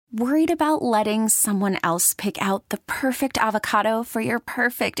Worried about letting someone else pick out the perfect avocado for your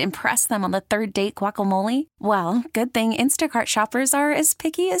perfect impress them on the third date guacamole? Well, good thing Instacart shoppers are as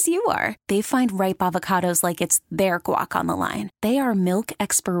picky as you are. They find ripe avocados like it's their guac on the line. They are milk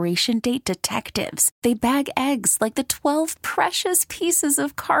expiration date detectives. They bag eggs like the 12 precious pieces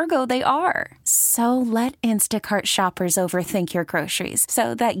of cargo they are. So let Instacart shoppers overthink your groceries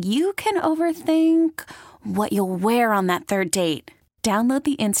so that you can overthink what you'll wear on that third date. Download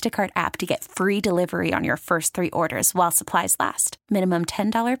the Instacart app to get free delivery on your first 3 orders while supplies last. Minimum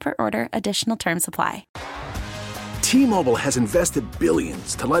 $10 per order. Additional terms apply. T-Mobile has invested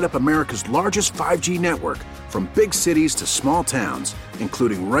billions to light up America's largest 5G network, from big cities to small towns,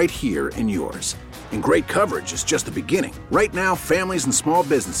 including right here in yours. And great coverage is just the beginning. Right now, families and small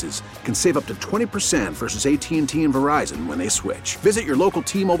businesses can save up to 20% versus AT&T and Verizon when they switch. Visit your local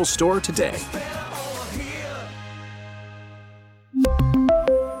T-Mobile store today.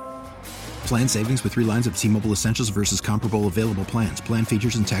 Plan savings with 3 lines of T-Mobile Essentials versus comparable available plans. Plan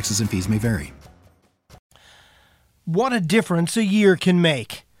features and taxes and fees may vary. What a difference a year can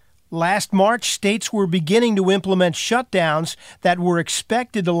make. Last March, states were beginning to implement shutdowns that were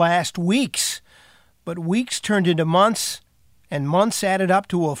expected to last weeks. But weeks turned into months, and months added up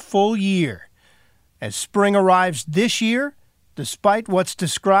to a full year. As spring arrives this year, despite what's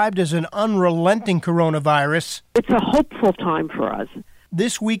described as an unrelenting coronavirus, it's a hopeful time for us.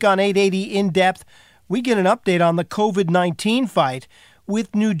 This week on 880 In Depth, we get an update on the COVID-19 fight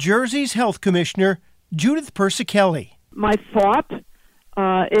with New Jersey's Health Commissioner, Judith Persichilli. My thought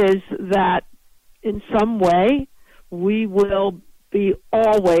is that in some way we will be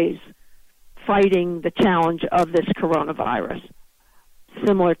always fighting the challenge of this coronavirus,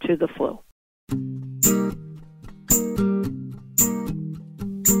 similar to the flu.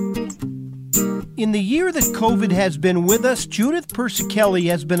 In the year that COVID has been with us, Judith Persichilli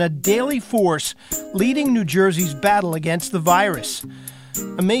has been a daily force leading New Jersey's battle against the virus.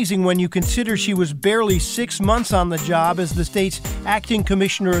 Amazing when you consider she was barely 6 months on the job as the state's acting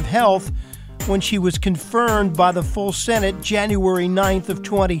commissioner of health when she was confirmed by the full Senate January 9th of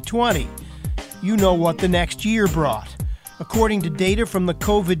 2020. You know what the next year brought. According to data from the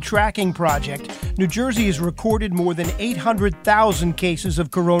COVID Tracking Project, New Jersey has recorded more than 800,000 cases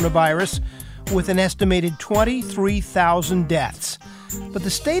of coronavirus, with an estimated 23,000 deaths. But the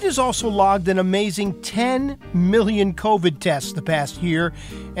state has also logged an amazing 10 million COVID tests the past year,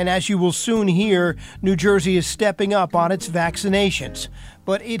 and as you will soon hear, New Jersey is stepping up on its vaccinations.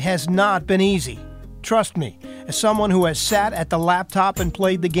 But it has not been easy. Trust me, as someone who has sat at the laptop and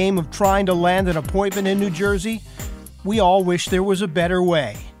played the game of trying to land an appointment in New Jersey, we all wish there was a better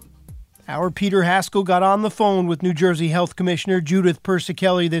way. Our Peter Haskell got on the phone with New Jersey Health Commissioner Judith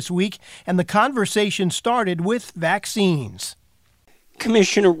Persichilli this week, and the conversation started with vaccines.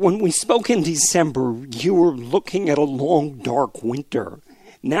 Commissioner, when we spoke in December, you were looking at a long, dark winter.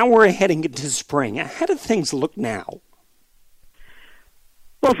 Now we're heading into spring. How do things look now?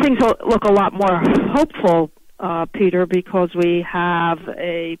 Well, things look a lot more hopeful, Peter, because we have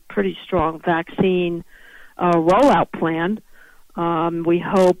a pretty strong vaccine rollout plan. We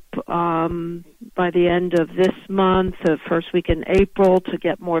hope by the end of this month, the first week in April, to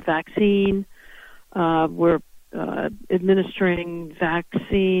get more vaccine. We're administering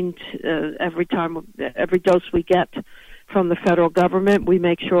vaccine every dose we get from the federal government. We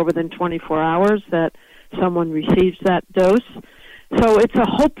make sure within 24 hours that someone receives that dose. So it's a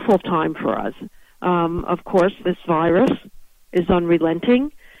hopeful time for us. Of course, this virus is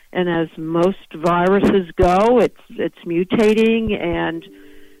unrelenting. And as most viruses go, it's mutating, and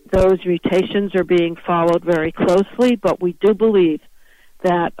those mutations are being followed very closely. But we do believe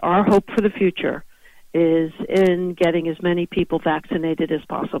that our hope for the future is in getting as many people vaccinated as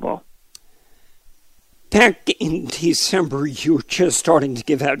possible. Back in December, you were just starting to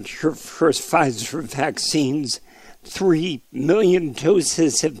give out your first Pfizer vaccines. 3 million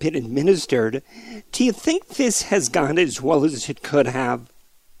doses have been administered. Do you think this has gone as well as it could have?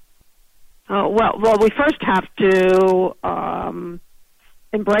 Well, we first have to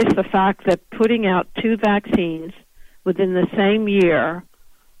embrace the fact that putting out 2 vaccines within the same year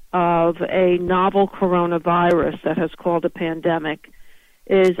of a novel coronavirus that has caused a pandemic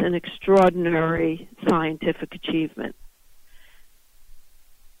is an extraordinary scientific achievement.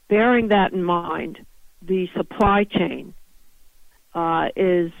 Bearing that in mind, the supply chain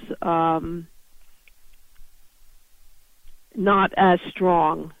is not as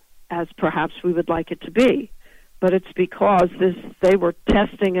strong as perhaps we would like it to be. But it's because they were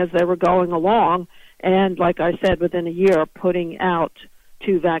testing as they were going along, and like I said, within a year, putting out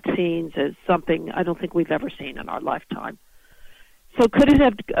 2 vaccines is something I don't think we've ever seen in our lifetime. So could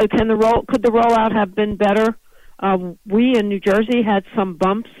the rollout have been better? We in New Jersey had some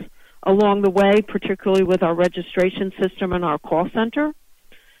bumps along the way, particularly with our registration system and our call center.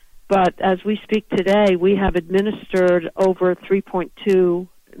 But as we speak today, we have administered over 3.2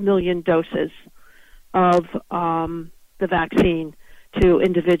 million doses of the vaccine to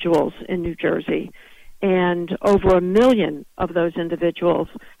individuals in New Jersey. And over 1 million of those individuals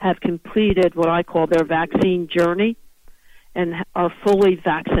have completed what I call their vaccine journey and are fully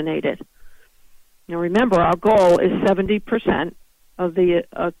vaccinated. Now remember, our goal is 70% of the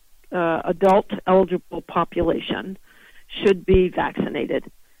adult eligible population should be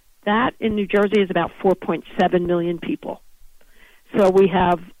vaccinated. That in New Jersey is about 4.7 million people. So we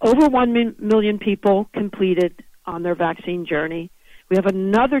have over 1 million people completed on their vaccine journey. We have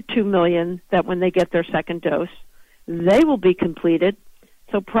another 2 million that when they get their second dose, they will be completed.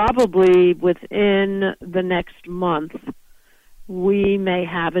 So probably within the next month, we may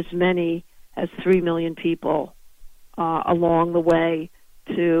have as many as 3 million people along the way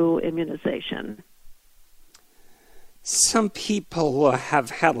to immunization. Some people have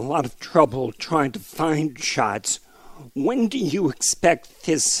had a lot of trouble trying to find shots. When do you expect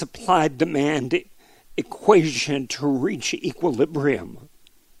this supply-demand equation to reach equilibrium?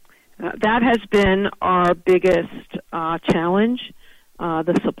 That has been our biggest challenge.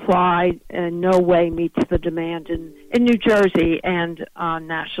 The supply in no way meets the demand in New Jersey and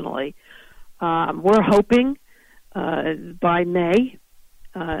nationally. We're hoping by May,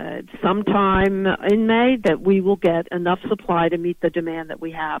 sometime in May, that we will get enough supply to meet the demand that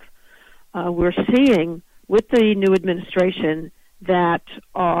we have. We're seeing with the new administration that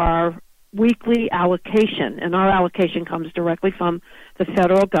our weekly allocation, and our allocation comes directly from the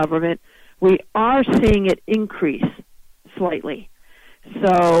federal government, we are seeing it increase slightly.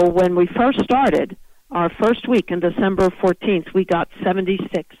 So when we first started, our first week in December 14th, we got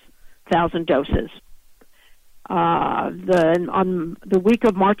 76,000 doses. On the week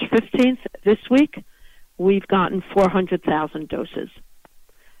of March 15th, this week, we've gotten 400,000 doses.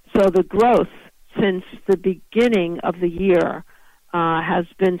 So the growth since the beginning of the year has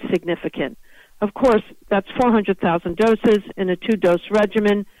been significant. Of course, that's 400,000 doses in a 2-dose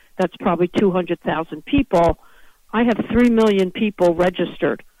regimen. That's probably 200,000 people. I have 3 million people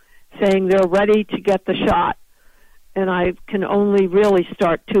registered saying they're ready to get the shot, and I can only really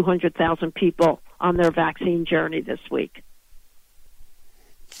start 200,000 people on their vaccine journey this week.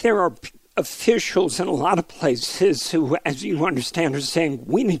 There are officials in a lot of places who, as you understand, are saying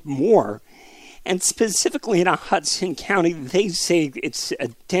we need more. And specifically in Hudson County, they say it's a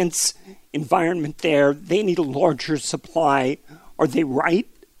dense environment there. They need a larger supply. Are they right?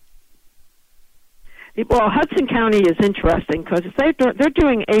 Well, Hudson County is interesting because they're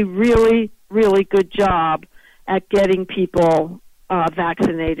doing a really, really good job at getting people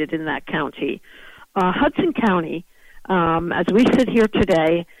vaccinated in that county. Hudson County, as we sit here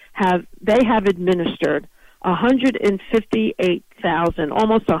today, have administered 158,000,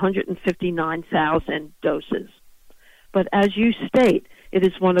 almost 159,000 doses. But as you state, it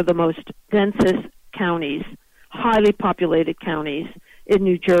is one of the most densest counties, highly populated counties in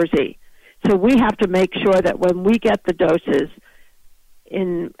New Jersey. So we have to make sure that when we get the doses,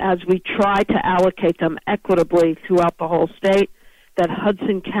 as we try to allocate them equitably throughout the whole state, that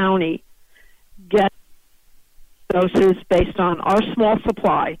Hudson County gets doses based on our small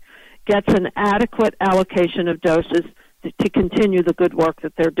supply, gets an adequate allocation of doses to continue the good work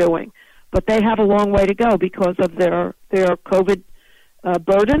that they're doing. But they have a long way to go because of their COVID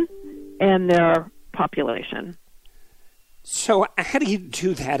burden and their population. So how do you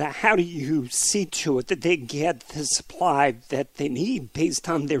do that? How do you see to it that they get the supply that they need based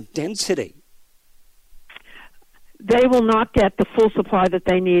on their density? They will not get the full supply that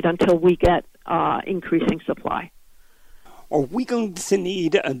they need until we get increasing supply. Are we going to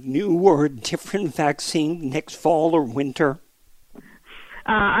need a new or a different vaccine next fall or winter?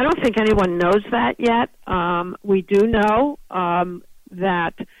 I don't think anyone knows that yet. We do know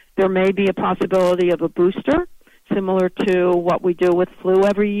that there may be a possibility of a booster, similar to what we do with flu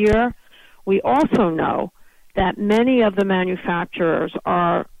every year. We also know that many of the manufacturers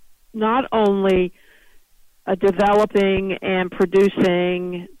are not only developing and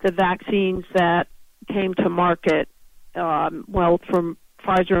producing the vaccines that came to market, from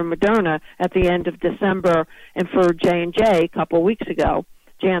Pfizer and Moderna at the end of December, and for J&J a couple of weeks ago,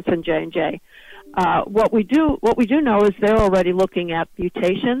 Janssen J&J. What we do know is they're already looking at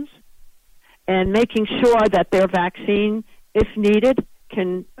mutations and making sure that their vaccine, if needed,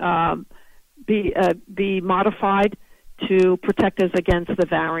 can be modified to protect us against the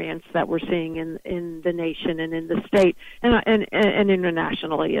variants that we're seeing in the nation and in the state and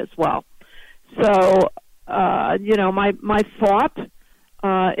internationally as well. So, my thought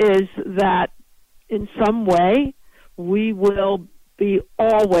is that in some way we will be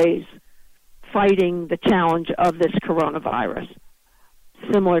always fighting the challenge of this coronavirus,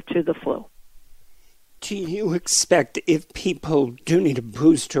 similar to the flu. Do you expect if people do need a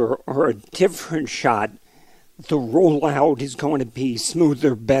booster or a different shot, the rollout is going to be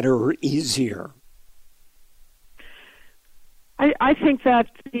smoother, better, or easier? I think that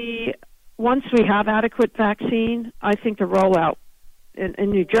once we have adequate vaccine, I think the rollout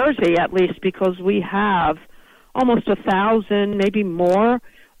in New Jersey, at least, because we have almost 1,000, maybe more,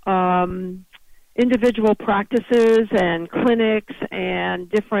 individual practices and clinics and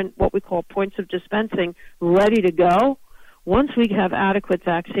different what we call points of dispensing ready to go. Once we have adequate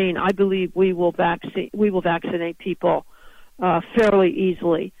vaccine, I believe we will vaccinate people fairly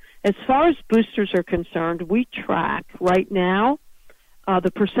easily. As far as boosters are concerned, we track right now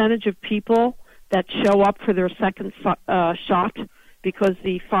the percentage of people that show up for their second shot, because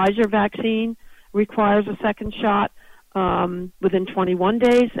the Pfizer vaccine requires a second shot within 21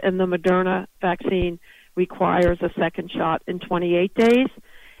 days, and the Moderna vaccine requires a second shot in 28 days.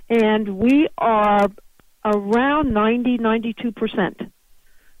 And we are around 92%,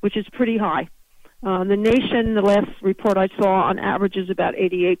 which is pretty high. The nation, the last report I saw, on average is about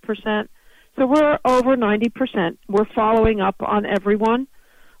 88%. So we're over 90%. We're following up on everyone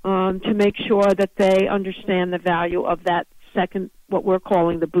to make sure that they understand the value of that second, what we're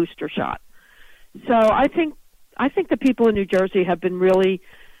calling the booster shot. So I think the people in New Jersey have been really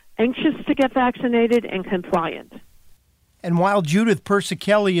anxious to get vaccinated and compliant. And while Judith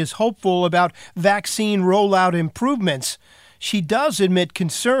Persichilli is hopeful about vaccine rollout improvements, she does admit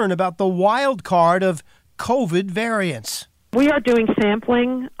concern about the wild card of COVID variants. We are doing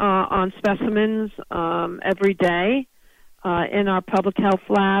sampling on specimens every day in our public health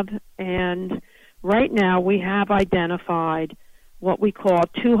lab, and right now we have identified what we call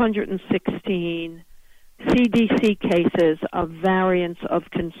 216 CDC cases of variants of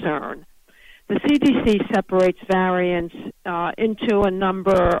concern. The CDC separates variants into a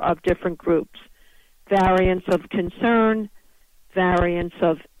number of different groups: variants of concern, variants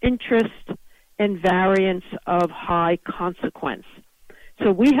of interest, and variants of high consequence.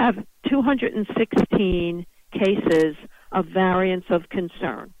 So we have 216 cases of variants of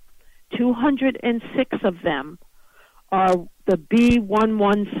concern. 206 of them are the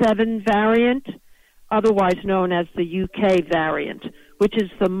B.1.1.7 variant, otherwise known as the UK variant, which is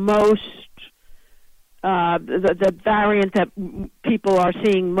the most, the variant that people are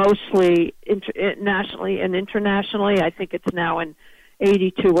seeing mostly nationally and internationally. I think it's now in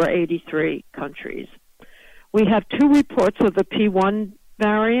 82 or 83 countries. We have 2 reports of the P1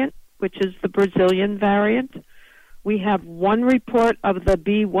 variant, which is the Brazilian variant. We have 1 report of the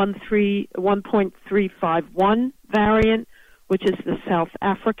B1.351 variant, which is the South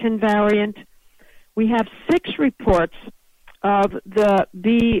African variant. We have 6 reports of the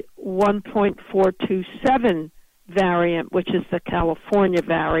B1.427 variant, which is the California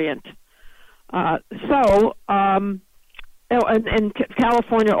variant. And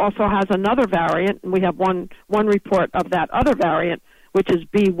California also has another variant, and we have one report of that other variant, which is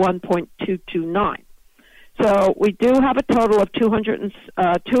B1.229. So we do have a total of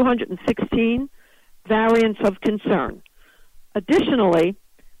 216 variants of concern. Additionally,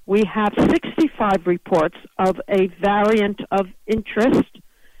 we have 65 reports of a variant of interest.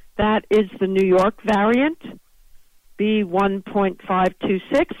 That is the New York variant,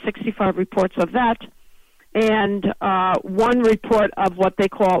 B1.526, 65 reports of that, and 1 report of what they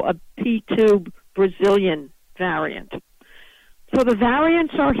call a P2 Brazilian variant. So the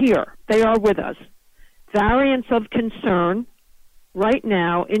variants are here. They are with us. Variants of concern right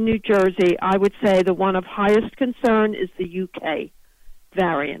now in New Jersey, I would say the one of highest concern is the UK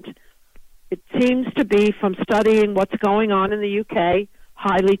variant. It seems to be, from studying what's going on in the UK,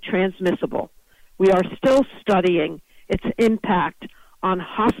 highly transmissible. We are still studying its impact on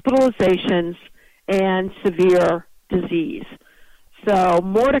hospitalizations and severe disease. So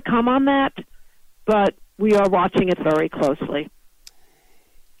more to come on that, but we are watching it very closely.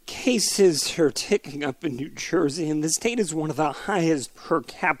 Cases are ticking up in New Jersey, and the state is one of the highest per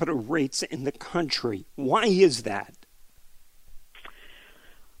capita rates in the country. Why is that?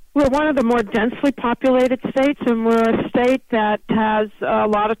 We're one of the more densely populated states, and we're a state that has a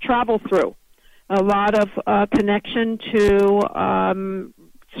lot of travel through, a lot of connection to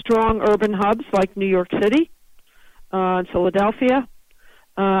strong urban hubs like New York City and Philadelphia.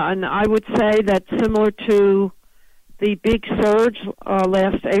 And I would say that similar to the big surge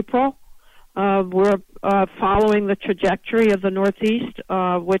last April. We're following the trajectory of the Northeast,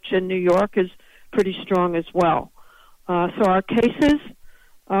 which in New York is pretty strong as well. So our cases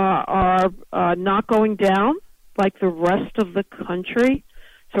are not going down like the rest of the country.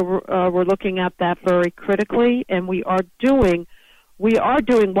 So we're looking at that very critically, and we are doing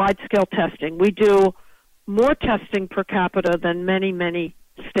wide-scale testing. We do more testing per capita than many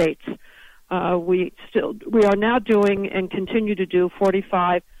states. We are now doing and continue to do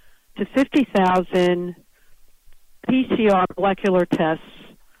 45 to 50,000 PCR molecular tests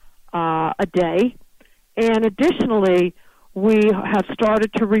a day, and additionally, we have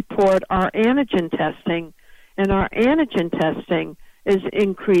started to report our antigen testing, and our antigen testing is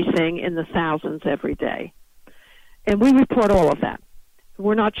increasing in the thousands every day. And we report all of that.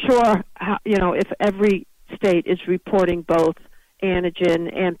 We're not sure how, if every state is reporting both antigen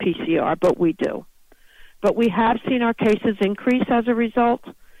and PCR, but we do. But we have seen our cases increase as a result,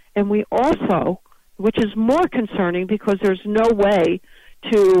 and we also, which is more concerning because there's no way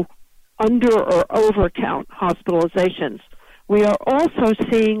to under or over count hospitalizations, we are also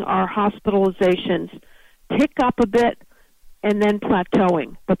seeing our hospitalizations tick up a bit and then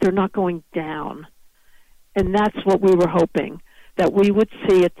plateauing, but they're not going down. And that's what we were hoping, that we would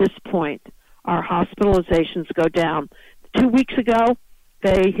see at this point our hospitalizations go down. 2 weeks ago,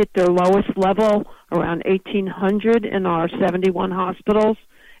 they hit their lowest level around 1,800 in our 71 hospitals,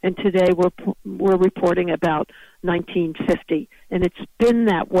 and today we're reporting about 1,950. And it's been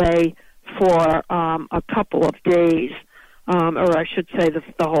that way for a couple of days, or I should say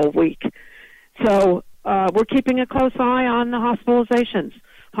the whole week. So we're keeping a close eye on the hospitalizations.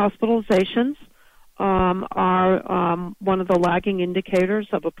 Hospitalizations are one of the lagging indicators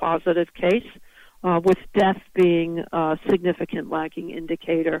of a positive case, with death being a significant lagging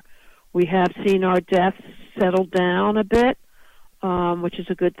indicator. We have seen our deaths settle down a bit, which is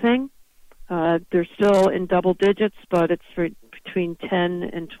a good thing. They're still in double digits, but it's between 10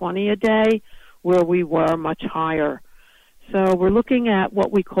 and 20 a day, where we were much higher. So we're looking at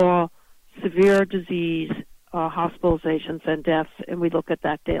what we call severe disease hospitalizations and deaths, and we look at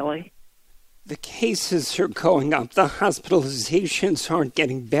that daily. The cases are going up. The hospitalizations aren't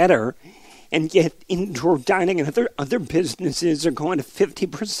getting better, and yet indoor dining and other businesses are going to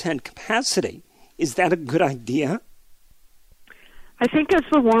 50% capacity. Is that a good idea? I think as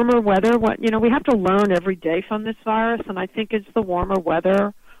the warmer weather, we have to learn every day from this virus, and I think as the warmer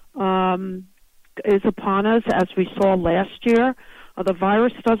weather is upon us, as we saw last year, the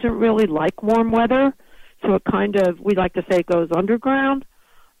virus doesn't really like warm weather, so it we like to say, goes underground.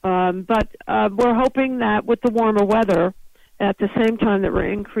 But we're hoping that with the warmer weather, at the same time that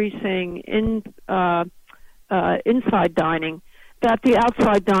we're increasing inside dining, that the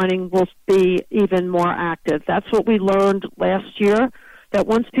outside dining will be even more active. That's what we learned last year, that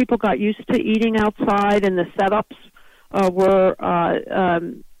once people got used to eating outside and the setups were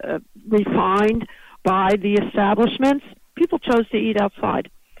refined by the establishments, people chose to eat outside.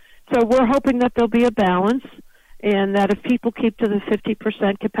 So we're hoping that there'll be a balance, and that if people keep to the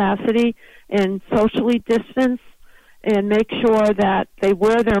 50% capacity and socially distance and make sure that they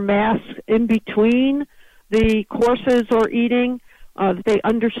wear their masks in between the courses or eating, they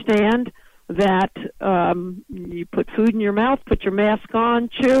understand that you put food in your mouth, put your mask on,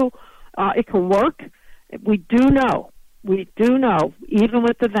 chew, it can work. We do know, even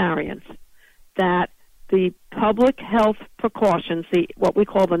with the variants, that the public health precautions, what we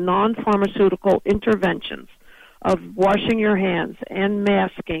call the non-pharmaceutical interventions of washing your hands and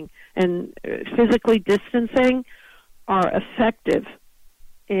masking and physically distancing, are effective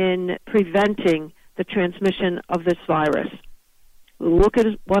in preventing the transmission of this virus. Look at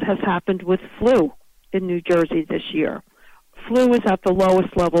what has happened with flu in New Jersey this year. Flu is at the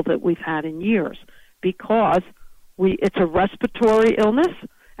lowest level that we've had in years because it's a respiratory illness,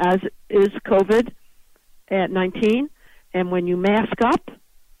 as is COVID-19, and when you mask up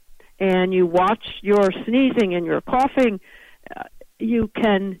and you watch your sneezing and your coughing, you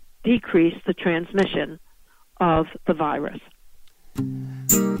can decrease the transmission of the virus.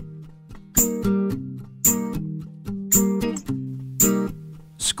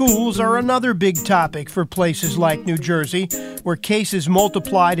 Schools are another big topic for places like New Jersey, where cases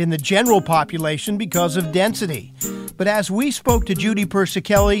multiplied in the general population because of density. But as we spoke to Judy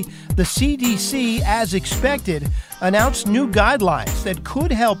Persichilli, the CDC, as expected, announced new guidelines that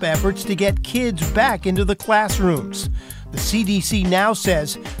could help efforts to get kids back into the classrooms. The CDC now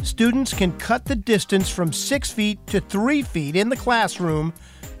says students can cut the distance from 6 feet to 3 feet in the classroom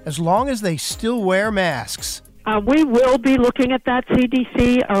as long as they still wear masks. We will be looking at that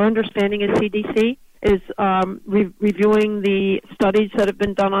CDC. Our understanding is CDC is reviewing the studies that have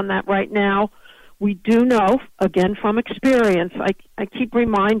been done on that right now. We do know, again, from experience, I keep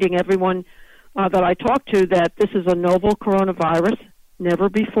reminding everyone that I talk to that this is a novel coronavirus, never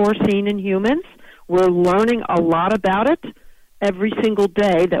before seen in humans. We're learning a lot about it every single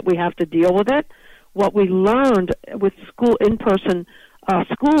day that we have to deal with it. What we learned with in-person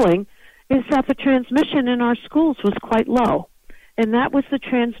schooling is that the transmission in our schools was quite low. And that was the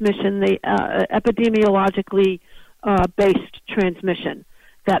transmission, the epidemiologically based transmission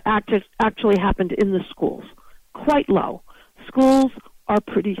that actually happened in the schools. Quite low. Schools are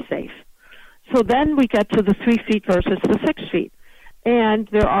pretty safe. So then we get to the 3 feet versus the 6 feet. And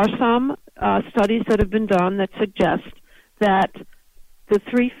there are some studies that have been done that suggest that the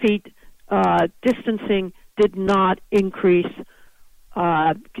 3 feet distancing did not increase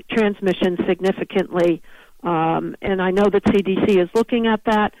transmission significantly. And I know that CDC is looking at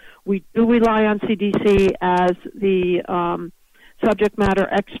that. We do rely on CDC as the subject matter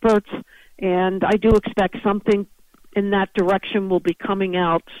experts, and I do expect something in that direction will be coming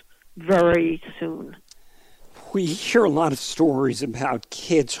out very soon. We hear a lot of stories about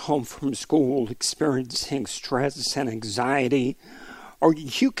kids home from school experiencing stress and anxiety. Are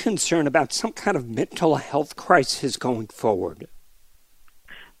you concerned about some kind of mental health crisis going forward?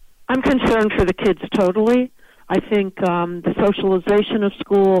 I'm concerned for the kids totally. I think the socialization of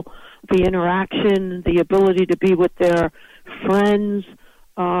school, the interaction, the ability to be with their friends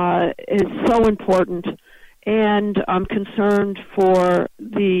is so important. And I'm concerned for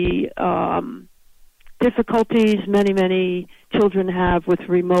the difficulties many children have with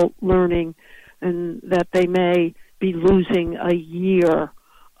remote learning, and that they may be losing a year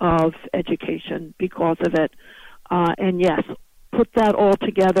of education because of it. And yes, put that all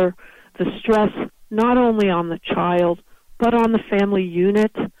together, the stress not only on the child but on the family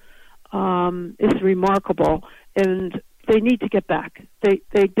unit is remarkable, and they need to get back.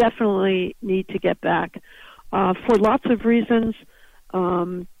 They definitely need to get back for lots of reasons.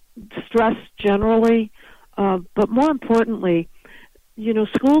 Stress generally, but more importantly,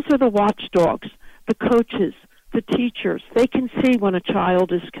 schools are the watchdogs, the coaches, the teachers. They can see when a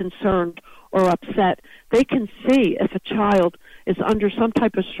child is concerned or upset. They can see if a child is under some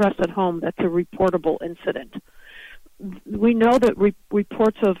type of stress at home that's a reportable incident. We know that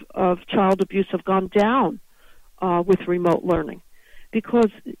reports of child abuse have gone down with remote learning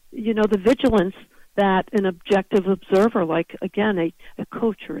because, the vigilance that an objective observer, like, again, a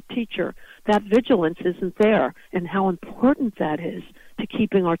coach or a teacher, that vigilance isn't there, and how important that is to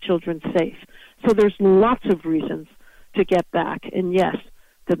keeping our children safe. So there's lots of reasons to get back. And yes,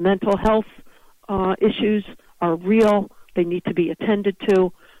 the mental health issues are real. They need to be attended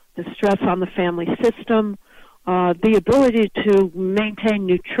to. The stress on the family system, the ability to maintain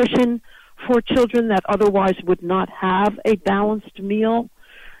nutrition for children that otherwise would not have a balanced meal,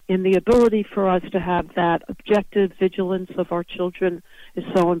 and the ability for us to have that objective vigilance of our children is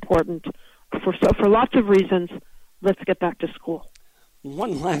so important. For lots of reasons, let's get back to school.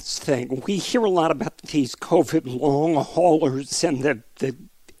 One last thing. We hear a lot about these COVID long haulers, and the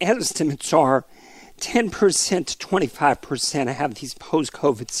estimates are 10% to 25% have these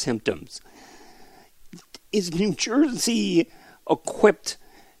post-COVID symptoms. Is New Jersey equipped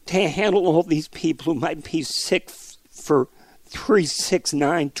to handle all these people who might be sick for 3, 6,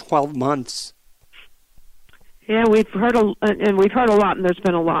 9, 12 months? Yeah, we've heard a lot, and there's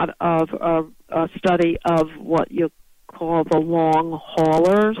been a lot of study of what you call the long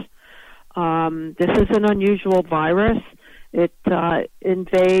haulers. This is an unusual virus. It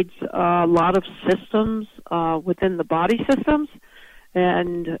invades a lot of systems within the body systems,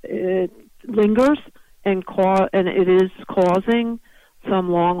 and it lingers and it is causing some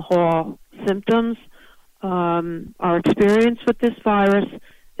long haul symptoms. Our experience with this virus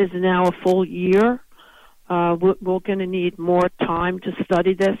is now a full year. We're going to need more time to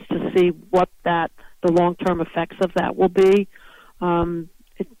study this to see what the long-term effects of that will be.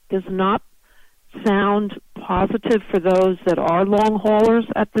 It does not sound positive for those that are long haulers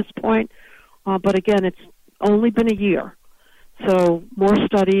at this point, but again, it's only been a year, so more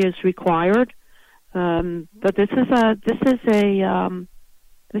study is required. But this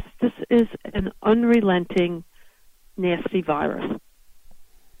is an unrelenting, nasty virus.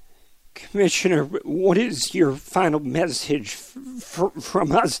 Commissioner, what is your final message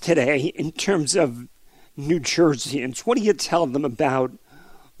from us today in terms of New Jerseyans? What do you tell them about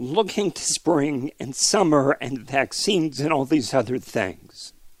looking to spring and summer and vaccines and all these other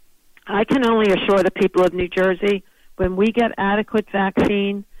things? I can only assure the people of New Jersey, when we get adequate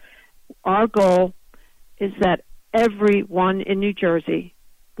vaccine, our goal is that everyone in New Jersey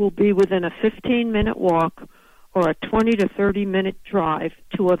will be within a 15-minute walk or a 20 to 30-minute drive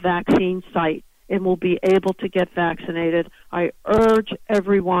to a vaccine site and will be able to get vaccinated. I urge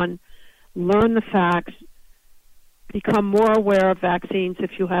everyone, learn the facts, become more aware of vaccines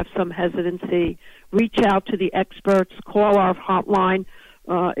if you have some hesitancy. Reach out to the experts. Call our hotline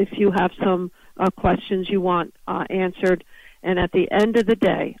if you have some questions you want answered. And at the end of the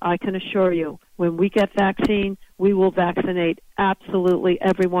day, I can assure you, when we get vaccine, we will vaccinate absolutely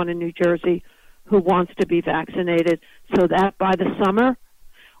everyone in New Jersey who wants to be vaccinated, so that by the summer,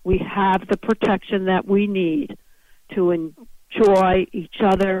 we have the protection that we need to enjoy each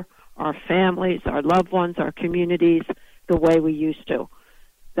other, our families, our loved ones, our communities, the way we used to.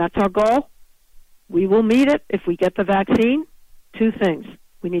 That's our goal. We will meet it if we get the vaccine. Two things.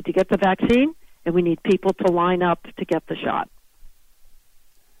 We need to get the vaccine, and we need people to line up to get the shot.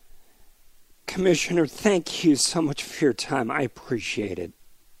 Commissioner, thank you so much for your time. I appreciate it.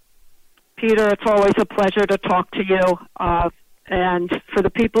 Peter, it's always a pleasure to talk to you. And for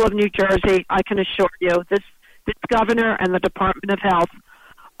the people of New Jersey, I can assure you, this governor and the Department of Health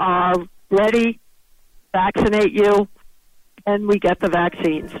are ready to vaccinate you, and we get the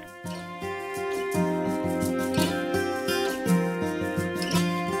vaccines.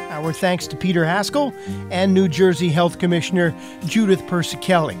 Our thanks to Peter Haskell and New Jersey Health Commissioner Judith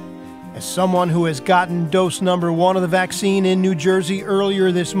Persichilli. As someone who has gotten dose number 1 of the vaccine in New Jersey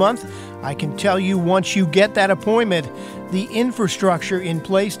earlier this month, I can tell you once you get that appointment, the infrastructure in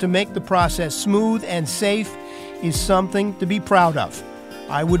place to make the process smooth and safe is something to be proud of.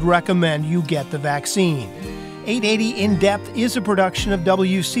 I would recommend you get the vaccine. 880 In Depth is a production of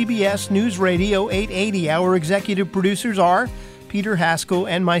WCBS News Radio 880. Our executive producers are Peter Haskell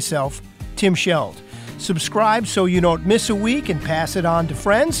and myself, Tim Scheld. Subscribe so you don't miss a week and pass it on to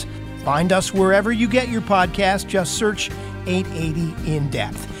friends. Find us wherever you get your podcast. Just search 880 In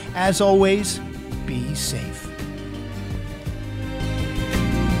Depth. As always, be safe.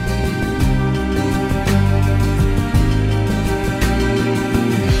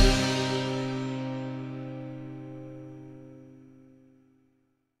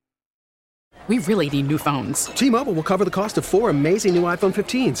 We really need new phones. T-Mobile will cover the cost of 4 amazing new iPhone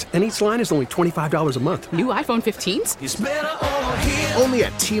 15s, and each line is only $25 a month. New iPhone 15s? It's better over here. Only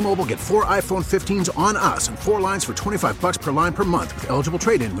at T-Mobile, get 4 iPhone 15s on us and 4 lines for $25 per line per month with eligible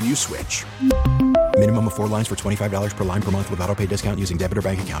trade-in when you switch. Minimum of 4 lines for $25 per line per month with autopay discount using debit or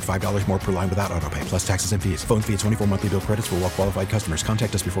bank account. $5 more per line without autopay, plus taxes and fees. Phone fee at 24 monthly bill credits for well-qualified customers.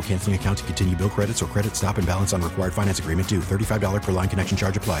 Contact us before canceling account to continue bill credits or credit stop and balance on required finance agreement due. $35 per line connection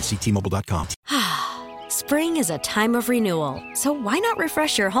charge applies. See T-Mobile.com. Spring is a time of renewal, so why not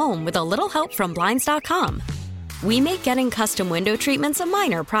refresh your home with a little help from Blinds.com? We make getting custom window treatments a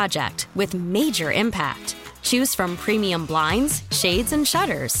minor project with major impact. Choose from premium blinds, shades, and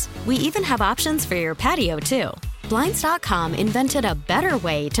shutters. We even have options for your patio, too. Blinds.com invented a better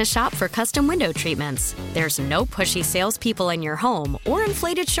way to shop for custom window treatments. There's no pushy salespeople in your home or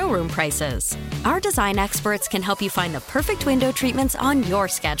inflated showroom prices. Our design experts can help you find the perfect window treatments on your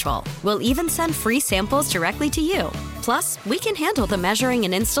schedule. We'll even send free samples directly to you. Plus, we can handle the measuring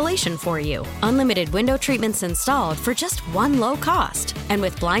and installation for you. Unlimited window treatments installed for just one low cost. And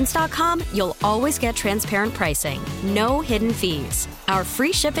with Blinds.com, you'll always get transparent pricing. No hidden fees. Our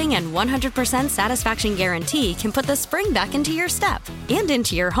free shipping and 100% satisfaction guarantee can put the spring back into your step and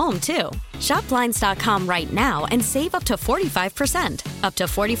into your home, too. Shop Blinds.com right now and save up to 45%. Up to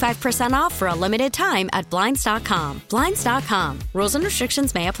 45% off for a limited time at Blinds.com. Blinds.com. Rules and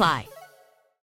restrictions may apply.